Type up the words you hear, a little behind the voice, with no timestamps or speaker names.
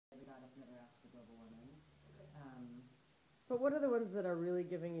But what are the ones that are really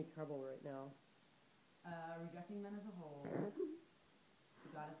giving you trouble right now? Rejecting men as a whole. The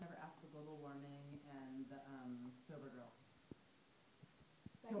goddess never asked for global warming, and the sober girl.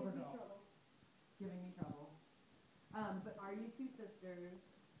 Sober girl. Giving me trouble. But are you two sisters?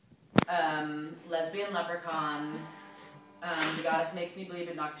 Lesbian leprechaun. The goddess makes me believe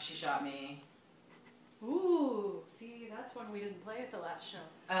it not because she shot me. Ooh, see, that's one we didn't play at the last show.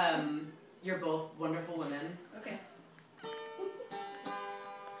 You're both wonderful women. Okay.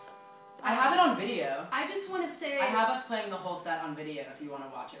 I have it on video. I just want to say... I have us playing the whole set on video if you want to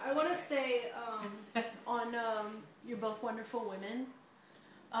watch it. I want to say, on You're Both Wonderful Women,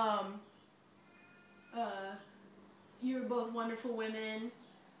 you're both wonderful women,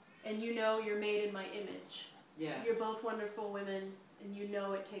 and you know you're made in my image. Yeah. You're both wonderful women, and you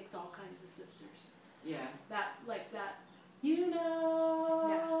know it takes all kinds of sisters. Yeah. That, like that. You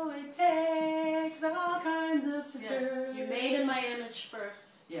know it takes all kinds of sisters. Yeah. You're made in my image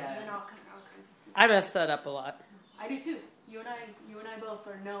first. Yeah. And then all kinds of sisters. I messed that up a lot. I do too. You and I both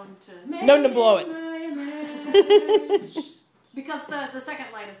are known to blow it. because the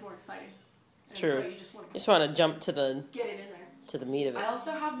second line is more exciting. And True. So you just want to jump to the get it in there. to the meat of it. I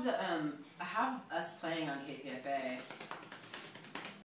also have I have us playing on KPFA.